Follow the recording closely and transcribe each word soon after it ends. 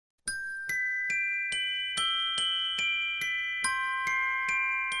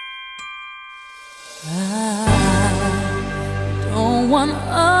I don't want a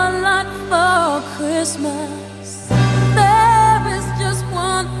lot for Christmas. There is just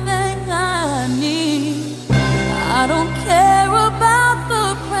one thing I need. I don't care about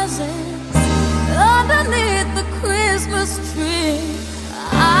the presents underneath the Christmas tree.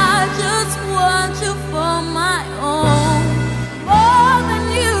 I just want you for my own, more than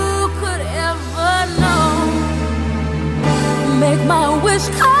you could ever know. Make my wish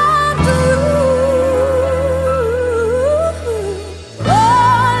come true.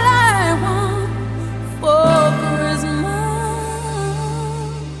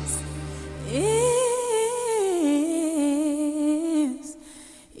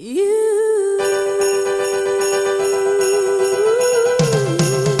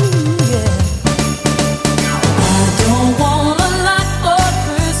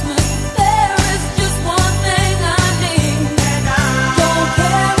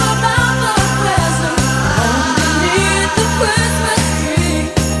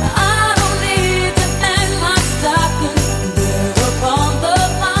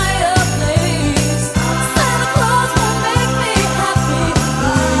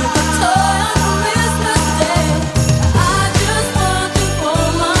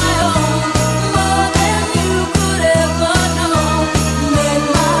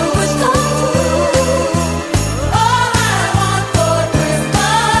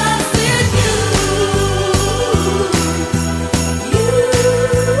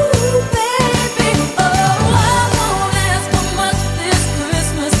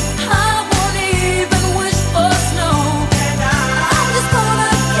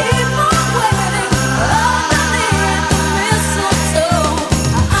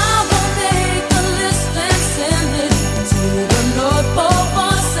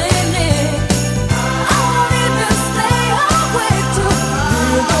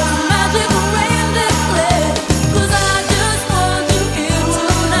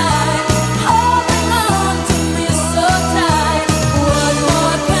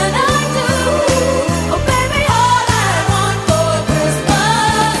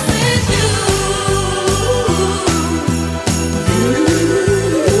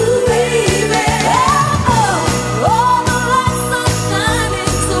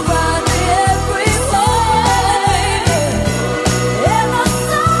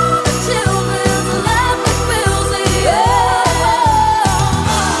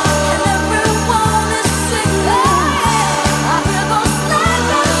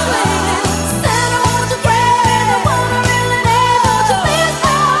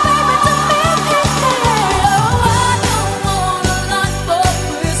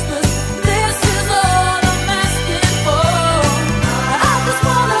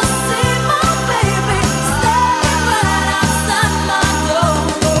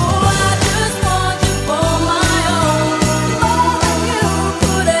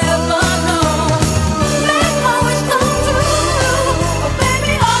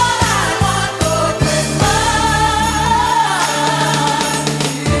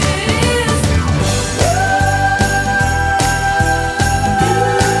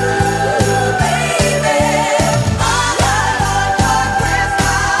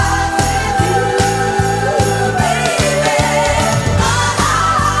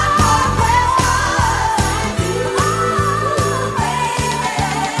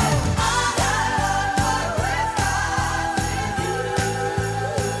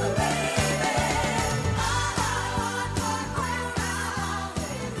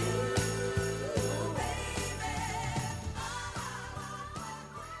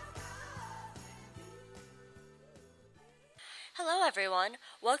 Hello, everyone.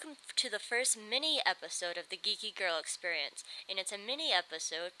 Welcome to the first mini episode of the Geeky Girl Experience. And it's a mini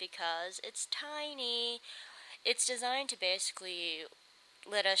episode because it's tiny. It's designed to basically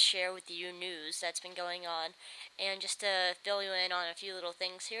let us share with you news that's been going on and just to fill you in on a few little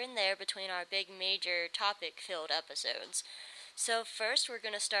things here and there between our big major topic filled episodes. So, first, we're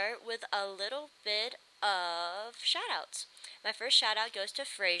going to start with a little bit of shoutouts. My first shout out goes to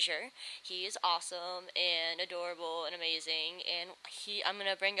Frasier. He is awesome and adorable and amazing, and I'm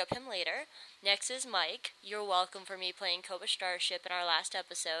gonna bring up him later. Next is Mike. You're welcome for me playing Cobra Starship in our last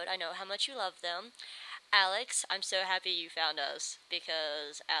episode. I know how much you love them. Alex, I'm so happy you found us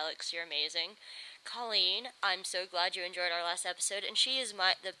because Alex, you're amazing. Colleen, I'm so glad you enjoyed our last episode, and she is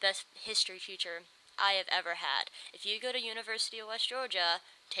the best history teacher I have ever had. If you go to University of West Georgia,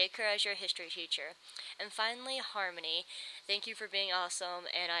 take her as your history teacher. And finally, Harmony. Thank you for being awesome,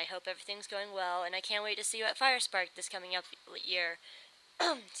 and I hope everything's going well, and I can't wait to see you at Firespark this coming up year.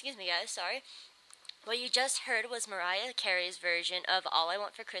 Excuse me, guys, sorry. What you just heard was Mariah Carey's version of All I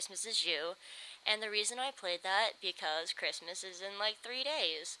Want for Christmas Is You. And the reason I played that, because Christmas is in like 3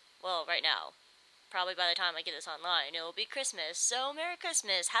 days. Well, right now. Probably by the time I get this online, it will be Christmas. So, Merry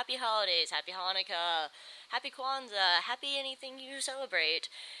Christmas, Happy Holidays, Happy Hanukkah, Happy Kwanzaa, Happy anything you celebrate,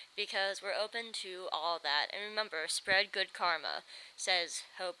 because we're open to all that. And remember, spread good karma, says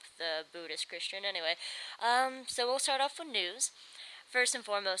Hope the Buddhist Christian. Anyway, so we'll start off with news. First and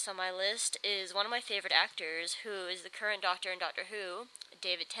foremost on my list is one of my favorite actors, who is the current Doctor in Doctor Who,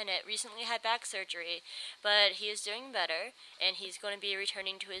 David Tennant. Recently had back surgery, but he is doing better, and he's going to be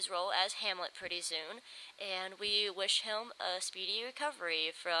returning to his role as Hamlet pretty soon, and we wish him a speedy recovery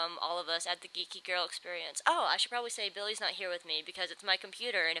from all of us at the Geeky Girl Experience. Oh, I should probably say Billy's not here with me because it's my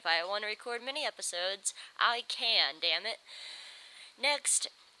computer, and if I want to record mini episodes, I can, damn it. Next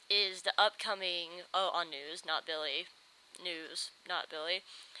is the upcoming, on news, not Billy. News, not Billy.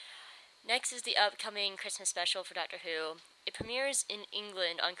 Next is the upcoming Christmas special for Doctor Who. It premieres in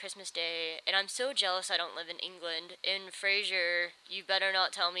England on Christmas Day, and I'm so jealous I don't live in England. And Frasier, you better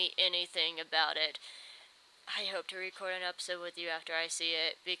not tell me anything about it. I hope to record an episode with you after I see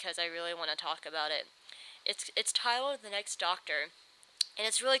it, because I really want to talk about it. It's titled The Next Doctor, and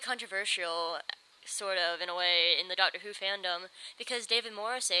it's really controversial, sort of, in a way, in the Doctor Who fandom, because David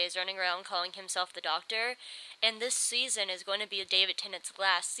Morrissey is running around calling himself the Doctor, and this season is going to be David Tennant's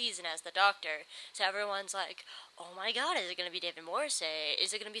last season as the Doctor. So everyone's like, oh my god, is it going to be David Morrissey?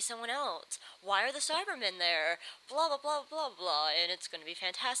 Is it going to be someone else? Why are the Cybermen there? Blah, blah, blah, blah, blah. And it's going to be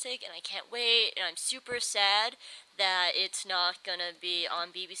fantastic, and I can't wait, and I'm super sad that it's not going to be on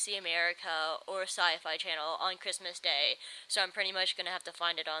BBC America or Sci-Fi Channel on Christmas Day. So I'm pretty much going to have to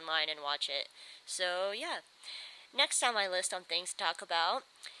find it online and watch it. So, yeah. Next on my list on things to talk about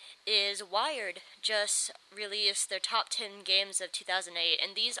is Wired just released their top 10 games of 2008,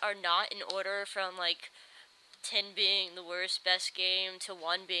 and these are not in order from, 10 being the worst best game to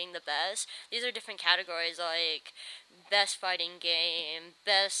 1 being the best. These are different categories, like best fighting game,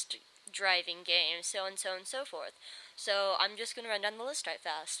 best driving game, so and so and so forth. So I'm just going to run down the list right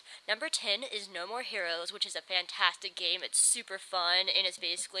fast. Number 10 is No More Heroes, which is a fantastic game. It's super fun, and it's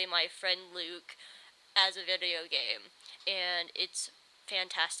basically my friend Luke as a video game, and it's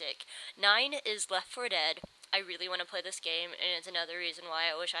fantastic. 9 is Left 4 Dead. I really want to play this game, and it's another reason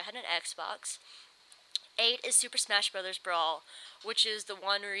why I wish I had an Xbox. 8 is Super Smash Bros. Brawl, which is the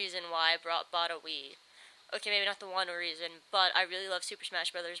one reason why I bought a Wii. Okay, maybe not the one reason, but I really love Super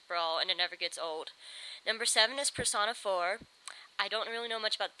Smash Bros. Brawl, and it never gets old. Number 7 is Persona 4. I don't really know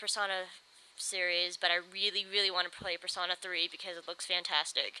much about the Persona series, but I really, really want to play Persona 3 because it looks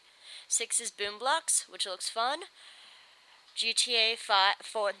fantastic. 6 is Boom Blocks, which looks fun. GTA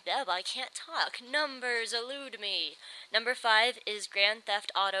 4, I can't talk. Numbers elude me. Number 5 is Grand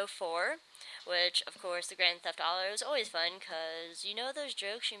Theft Auto 4, which, of course, the Grand Theft Auto is always fun, because you know those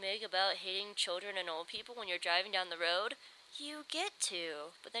jokes you make about hating children and old people when you're driving down the road? You get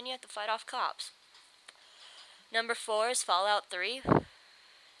to, but then you have to fight off cops. Number 4 is Fallout 3.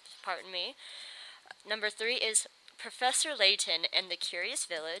 Pardon me. Number 3 is Professor Layton and the Curious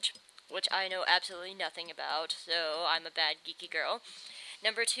Village, which I know absolutely nothing about, so I'm a bad geeky girl.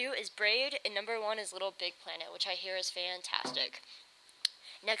 Number 2 is Braid, and number 1 is Little Big Planet, which I hear is fantastic.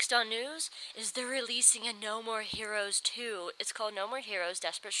 Next on news is they're releasing a No More Heroes 2. It's called No More Heroes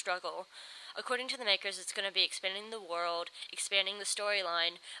Desperate Struggle. According to the makers, it's going to be expanding the world, expanding the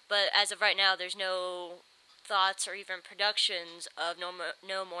storyline, but as of right now, there's no thoughts or even productions of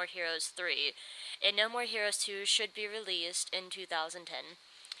No More Heroes 3. And No More Heroes 2 should be released in 2010.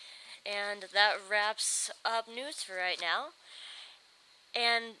 And that wraps up news for right now.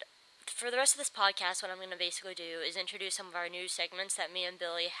 And for the rest of this podcast, what I'm going to basically do is introduce some of our news segments that me and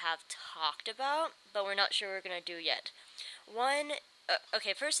Billy have talked about, but we're not sure we're going to do yet.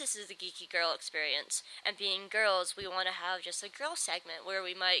 First, this is the Geeky Girl Experience, and being girls, we want to have just a girl segment where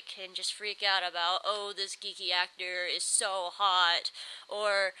we can just freak out about, oh, this geeky actor is so hot,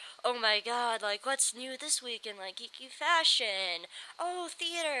 or, oh my god, what's new this week in, geeky fashion, oh,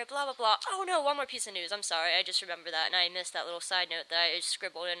 theater, blah, blah, blah. Oh no, one more piece of news, I'm sorry, I just remembered that, and I missed that little side note that I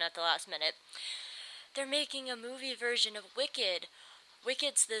scribbled in at the last minute. They're making a movie version of Wicked.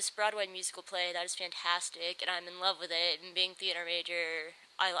 Wicked's this Broadway musical play that is fantastic, and I'm in love with it, and being theater major,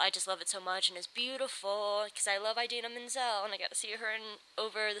 I just love it so much, and it's beautiful, because I love Idina Menzel, and I got to see her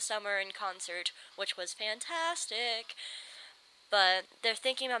over the summer in concert, which was fantastic. But they're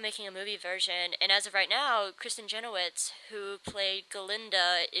thinking about making a movie version, and as of right now, Kristen Chenoweth, who played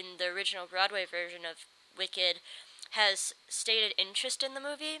Galinda in the original Broadway version of Wicked, has stated interest in the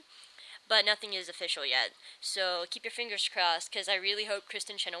movie. but nothing is official yet. So keep your fingers crossed, because I really hope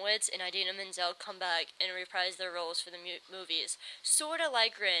Kristen Chenoweth and Idina Menzel come back and reprise their roles for the movies. Sorta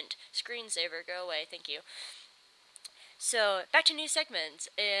like Rent. Screensaver, go away, thank you. So, back to new segments,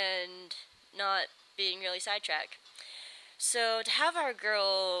 and not being really sidetracked. So, to have our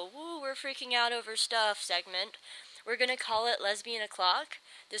girl, woo, we're freaking out over stuff segment, we're gonna call it Lesbian O'Clock.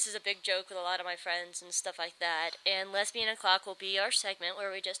 This is a big joke with a lot of my friends and stuff like that, and Lesbian O'Clock will be our segment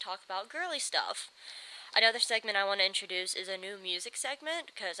where we just talk about girly stuff. Another segment I want to introduce is a new music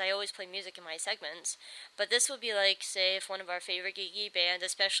segment, because I always play music in my segments. But this would be like, say, if one of our favorite geeky bands,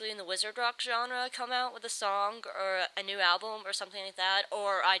 especially in the wizard rock genre, come out with a song or a new album or something like that,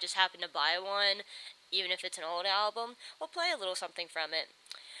 or I just happen to buy one, even if it's an old album, we'll play a little something from it.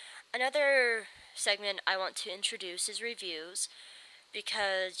 Another segment I want to introduce is reviews,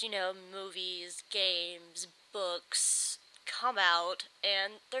 because, movies, games, books come out,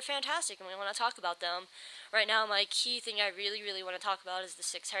 and they're fantastic, and we want to talk about them. Right now, my key thing I really, really want to talk about is the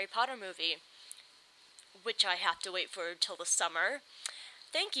 6th Harry Potter movie, which I have to wait for till the summer.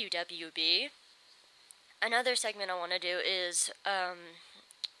 Thank you, WB. Another segment I want to do is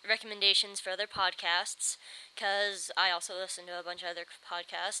recommendations for other podcasts, because I also listen to a bunch of other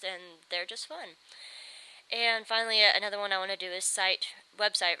podcasts, and they're just fun. And finally, another one I want to do is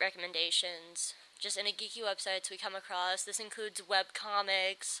website recommendations. Just any geeky websites we come across. This includes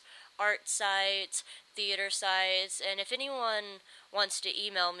webcomics, art sites, theater sites, and if anyone wants to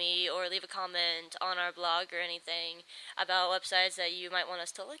email me or leave a comment on our blog or anything about websites that you might want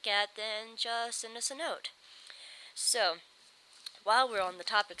us to look at, then just send us a note. So, while we're on the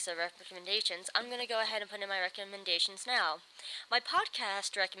topics of recommendations, I'm going to go ahead and put in my recommendations now. My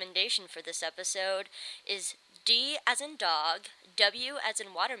podcast recommendation for this episode is D as in dog, W as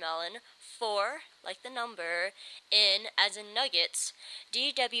in watermelon, 4, like the number, N as in nuggets,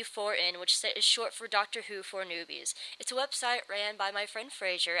 DW4N, which is short for Doctor Who for Newbies. It's a website ran by my friend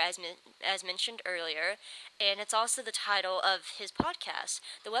Fraser, as mentioned earlier, and it's also the title of his podcast.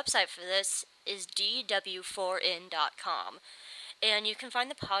 The website for this is DW4N.com. And you can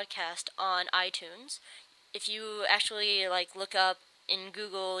find the podcast on iTunes. If you actually look up in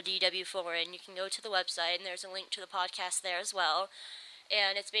Google DW4N, you can go to the website, and there's a link to the podcast there as well.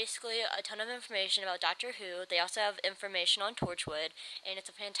 And it's basically a ton of information about Doctor Who. They also have information on Torchwood, and it's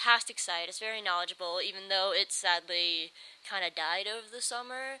a fantastic site. It's very knowledgeable, even though it sadly kind of died over the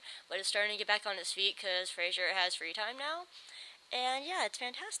summer, but it's starting to get back on its feet because Fraser has free time now. And yeah, it's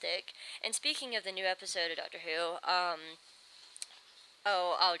fantastic. And speaking of the new episode of Doctor Who,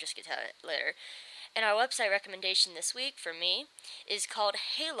 I'll just get to it later. And our website recommendation this week for me is called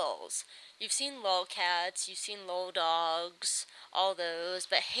Halos. You've seen lolcats, you've seen lol dogs, all those,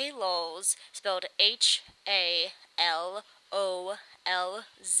 but Halos, spelled HALOLZ,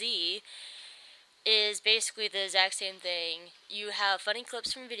 is basically the exact same thing. You have funny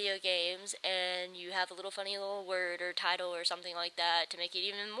clips from video games, and you have a funny little word or title or something like that to make it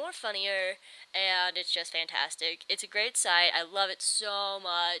even more funnier, and it's just fantastic. It's a great site. I love it so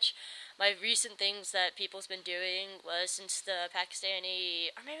much. My recent things that people's been doing was, since the Pakistani,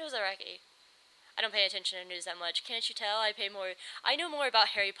 or maybe it was Iraqi, I don't pay attention to news that much. Can't you tell? I know more about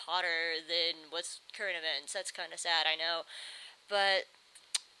Harry Potter than what's current events. That's kind of sad, I know. But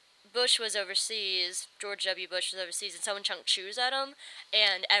Bush was overseas, George W. Bush was overseas, and someone chunked shoes at him,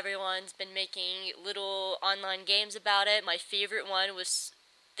 and everyone's been making little online games about it. My favorite one was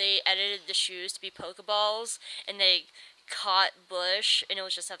they edited the shoes to be Pokeballs, and they caught Bush, and it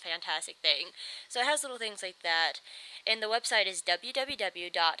was just a fantastic thing. So it has little things like that. And the website is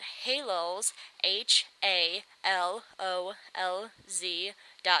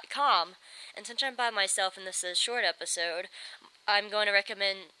www.halos.com. And since I'm by myself and this is a short episode, I'm going to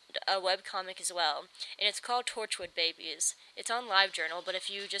recommend a webcomic as well. And it's called Torchwood Babies. It's on LiveJournal, but if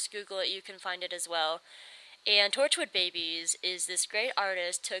you just Google it, you can find it as well. And Torchwood Babies is this great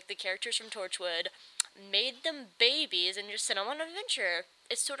artist took the characters from Torchwood, made them babies, and just sent them on an adventure.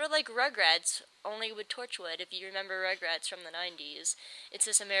 It's sort of like Rugrats, only with Torchwood, if you remember Rugrats from the 90s. It's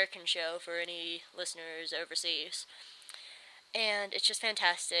this American show for any listeners overseas. And it's just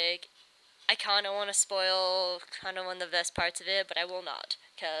fantastic. I kind of want to spoil kind of one of the best parts of it, but I will not,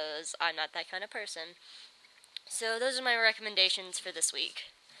 because I'm not that kind of person. So those are my recommendations for this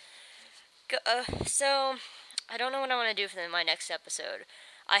week. So, I don't know what I want to do for my next episode.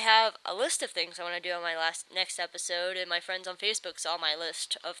 I have a list of things I want to do on my next episode, and my friends on Facebook saw my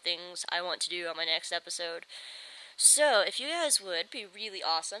list of things I want to do on my next episode. So, if you guys would be really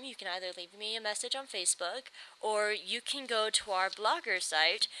awesome, you can either leave me a message on Facebook or you can go to our blogger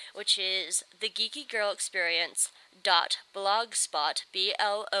site, which is thegeekygirlexperience.blogspot,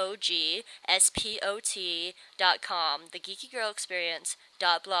 blogspot.com,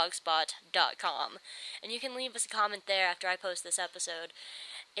 thegeekygirlexperience.blogspot.com. And you can leave us a comment there after I post this episode.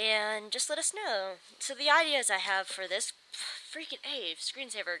 And just let us know. So the ideas I have for this freaking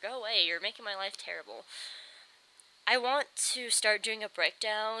screensaver, go away. You're making my life terrible. I want to start doing a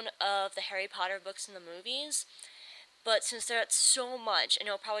breakdown of the Harry Potter books and the movies, but since that's so much, and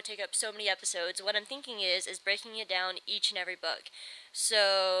it'll probably take up so many episodes, what I'm thinking is breaking it down each and every book.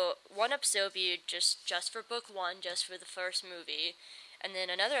 So, one episode would be just for book one, just for the first movie, and then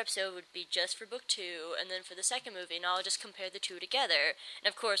another episode would be just for book two, and then for the second movie, and I'll just compare the two together. And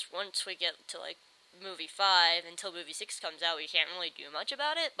of course, once we get to, movie 5 until movie 6 comes out, we can't really do much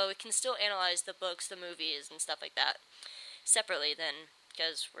about it, but we can still analyze the books, the movies, and stuff like that separately then,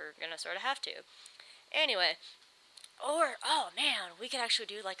 because we're gonna sort of have to. Anyway, or, oh man, we could actually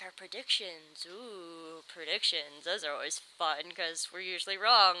do our predictions. Ooh, predictions. Those are always fun, because we're usually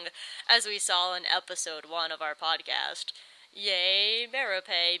wrong, as we saw in episode 1 of our podcast. Yay,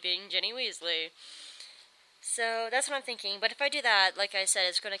 Merope being Ginny Weasley. So that's what I'm thinking, but if I do that, like I said,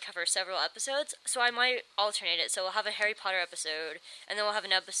 it's going to cover several episodes, so I might alternate it. So we'll have a Harry Potter episode, and then we'll have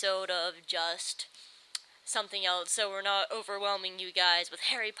an episode of just something else, so we're not overwhelming you guys with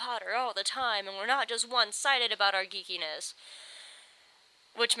Harry Potter all the time, and we're not just one-sided about our geekiness.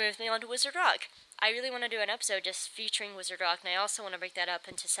 Which moves me on to Wizard Rock. I really want to do an episode just featuring Wizard Rock, and I also want to break that up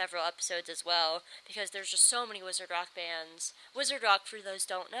into several episodes as well, because there's just so many Wizard Rock bands. Wizard Rock, for those who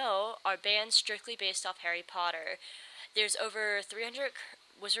don't know, are bands strictly based off Harry Potter. There's over 300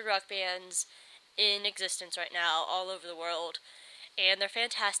 Wizard Rock bands in existence right now, all over the world. And they're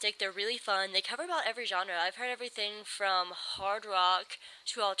fantastic, they're really fun, they cover about every genre. I've heard everything from hard rock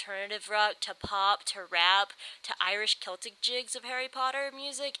to alternative rock to pop to rap to Irish Celtic jigs of Harry Potter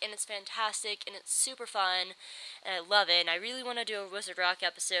music, and it's fantastic and it's super fun and I love it, and I really want to do a Wizard Rock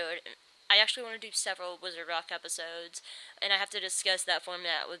episode. I actually want to do several Wizard Rock episodes, and I have to discuss that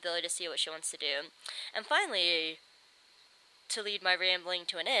format with Billy to see what she wants to do. And finally, to lead my rambling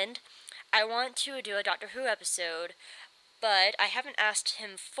to an end, I want to do a Doctor Who episode. But I haven't asked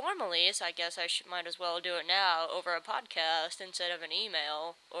him formally, so I guess might as well do it now over a podcast instead of an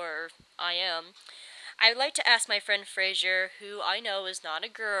email, or I am. I'd like to ask my friend Fraser, who I know is not a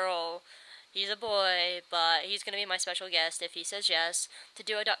girl, he's a boy, but he's going to be my special guest if he says yes, to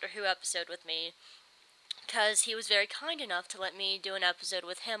do a Doctor Who episode with me. Because he was very kind enough to let me do an episode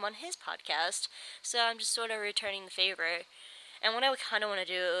with him on his podcast, so I'm just sort of returning the favor. And what I kind of want to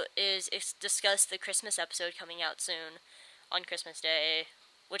do is discuss the Christmas episode coming out soon. On Christmas Day,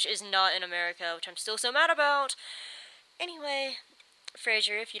 which is not in America, which I'm still so mad about. Anyway,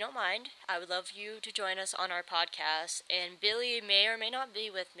 Fraser, if you don't mind, I would love you to join us on our podcast, and Billy may or may not be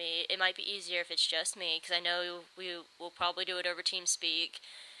with me. It might be easier if it's just me, because I know we will probably do it over TeamSpeak,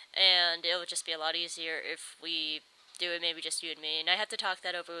 and it will just be a lot easier if we do it maybe just you and me, and I have to talk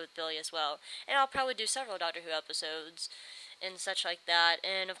that over with Billy as well. And I'll probably do several Doctor Who episodes and such like that,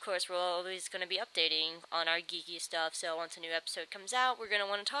 and of course we're always going to be updating on our geeky stuff, so once a new episode comes out, we're going to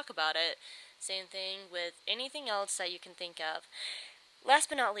want to talk about it. Same thing with anything else that you can think of. Last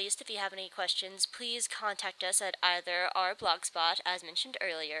but not least, if you have any questions, please contact us at either our blogspot, as mentioned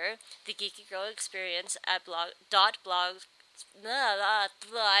earlier, the Geeky Girl Experience at blog. I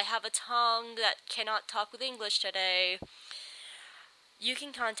have a tongue that cannot talk with English today. You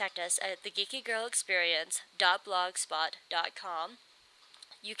can contact us at thegeekygirlexperience.blogspot.com.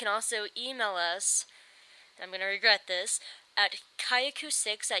 You can also email us, and I'm going to regret this, at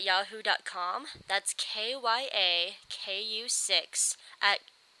kayaku6@yahoo.com. That's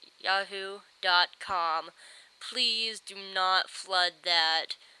KYAKU6@yahoo.com. Please do not flood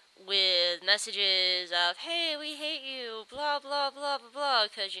that with messages of, hey, we hate you, blah, blah, blah, blah, blah,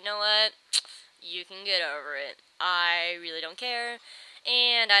 because you know what? You can get over it. I really don't care,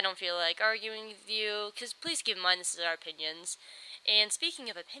 and I don't feel like arguing with you, because please keep in mind this is our opinions. And speaking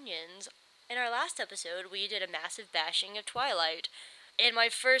of opinions, in our last episode, we did a massive bashing of Twilight, and my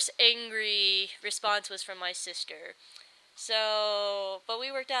first angry response was from my sister. So, but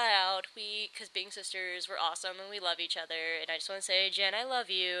we worked that out, because being sisters, we're awesome, and we love each other, and I just want to say, Jen, I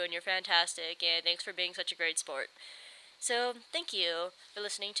love you, and you're fantastic, and thanks for being such a great sport. So, thank you for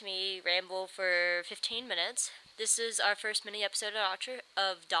listening to me ramble for 15 minutes. This is our first mini-episode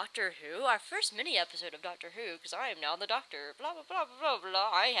of Doctor Who. Our first mini-episode of Doctor Who, because I am now the Doctor. Blah, blah, blah, blah,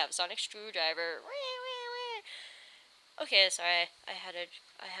 blah. I have a sonic screwdriver. Okay, sorry. I had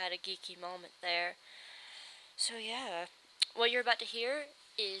a geeky moment there. So yeah, what you're about to hear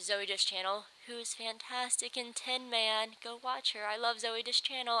is Zoe Dish Channel, who's fantastic in Tin Man. Go watch her. I love Zoe Dish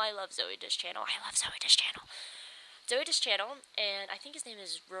Channel. I love Zoe Dish Channel. I love Zoe Dish Channel. Zoe Dish Channel, and I think his name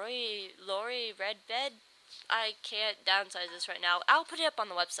is Laurie Redbed. I can't downsize this right now. I'll put it up on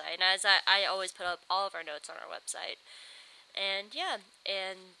the website, and as I always put up all of our notes on our website. And yeah,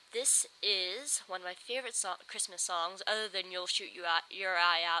 and this is one of my favorite Christmas songs, other than You'll Shoot Your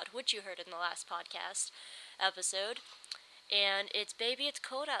Eye Out, which you heard in the last podcast episode. And it's Baby It's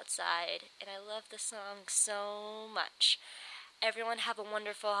Cold Outside, and I love the song so much. Everyone have a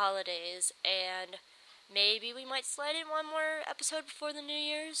wonderful holidays, and maybe we might slide in one more episode before the New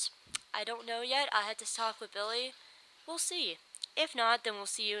Year's. I don't know yet. I had to talk with Billy. We'll see. If not, then we'll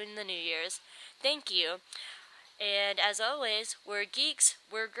see you in the New Year's. Thank you. And as always, we're geeks,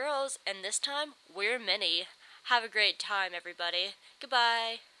 we're girls, and this time, we're many. Have a great time, everybody.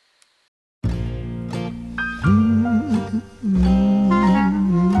 Goodbye.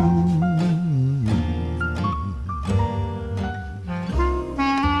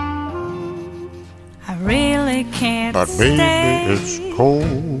 I really can't But stay. baby, it's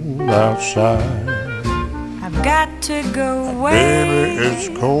cold outside. I've got to go away. Baby,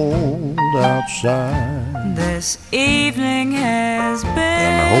 it's cold outside. This evening has been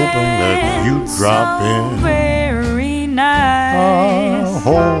And hoping that you drop so in. very I'll nice.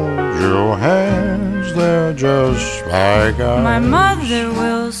 hold your hands, they're just like ice. My mother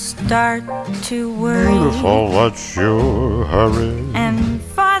will start to worry, Beautiful, what's your hurry? and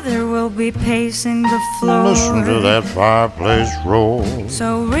father will be pacing the floor. Listen to that fireplace roar.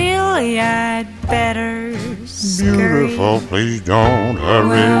 So really I'd better scurry. Beautiful, please don't Well,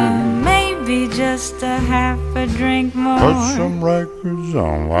 hurry. maybe just a half a drink more. Put some records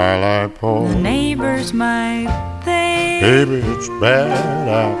on while I pour. The neighbors might think, Baby, it's bad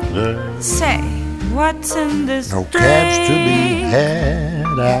out there. say, what's in this No drink? cabs to be had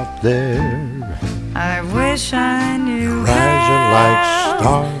out there. I wish I knew Rising like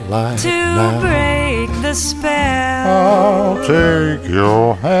how starlight to now. break the spell. I'll take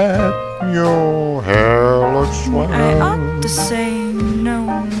your hat, your hair looks swell. I ought to say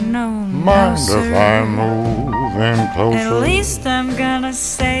no, no, Mind no, if sir. I move in closer? At least I'm gonna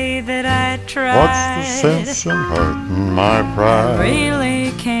say that I tried. What's the sense in hurting my pride?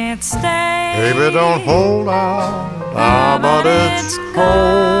 Really can't stay. Baby, don't hold out. Ah, but it's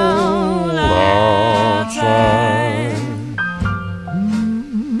cold outside.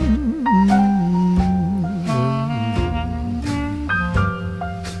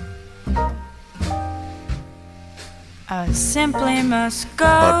 I simply must go.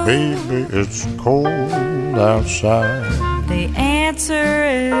 But baby, it's cold outside. The answer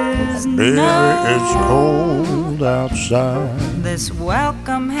is Baby, no. it's cold outside. This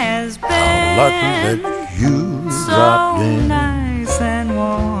welcome has been How lucky that you so dropped in. nice and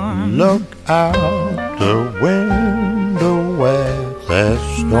warm. Look out the window at that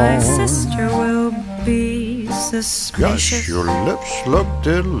storm. My sister will be Gosh, suspicious. your lips look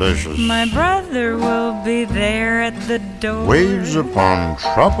delicious. My brother will be there at the door. Waves upon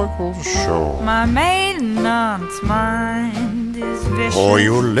tropical shore. My maiden aunt's mind is vicious. Oh,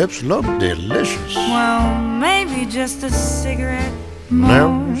 your lips look delicious. Well, maybe just a cigarette more.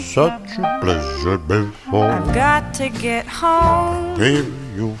 Never such a blizzard before. I've got to get home. Baby,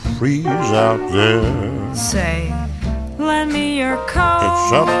 you'll freeze out there. Say, lend me your coat.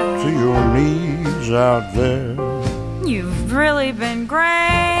 It's up to your knees out there. You've really been great.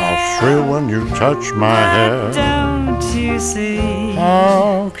 I'll thrill when you touch my hair. Don't you see?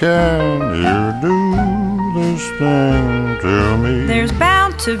 How can you do this thing to me? There's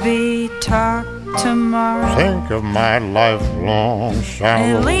bound to be talk tomorrow. Think of my lifelong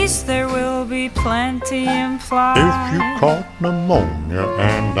sorrow. At least there will be plenty implied. If you caught pneumonia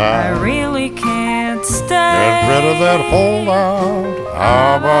and I I really can't stay. get rid of that holdout,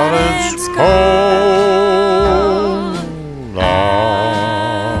 how about it's cold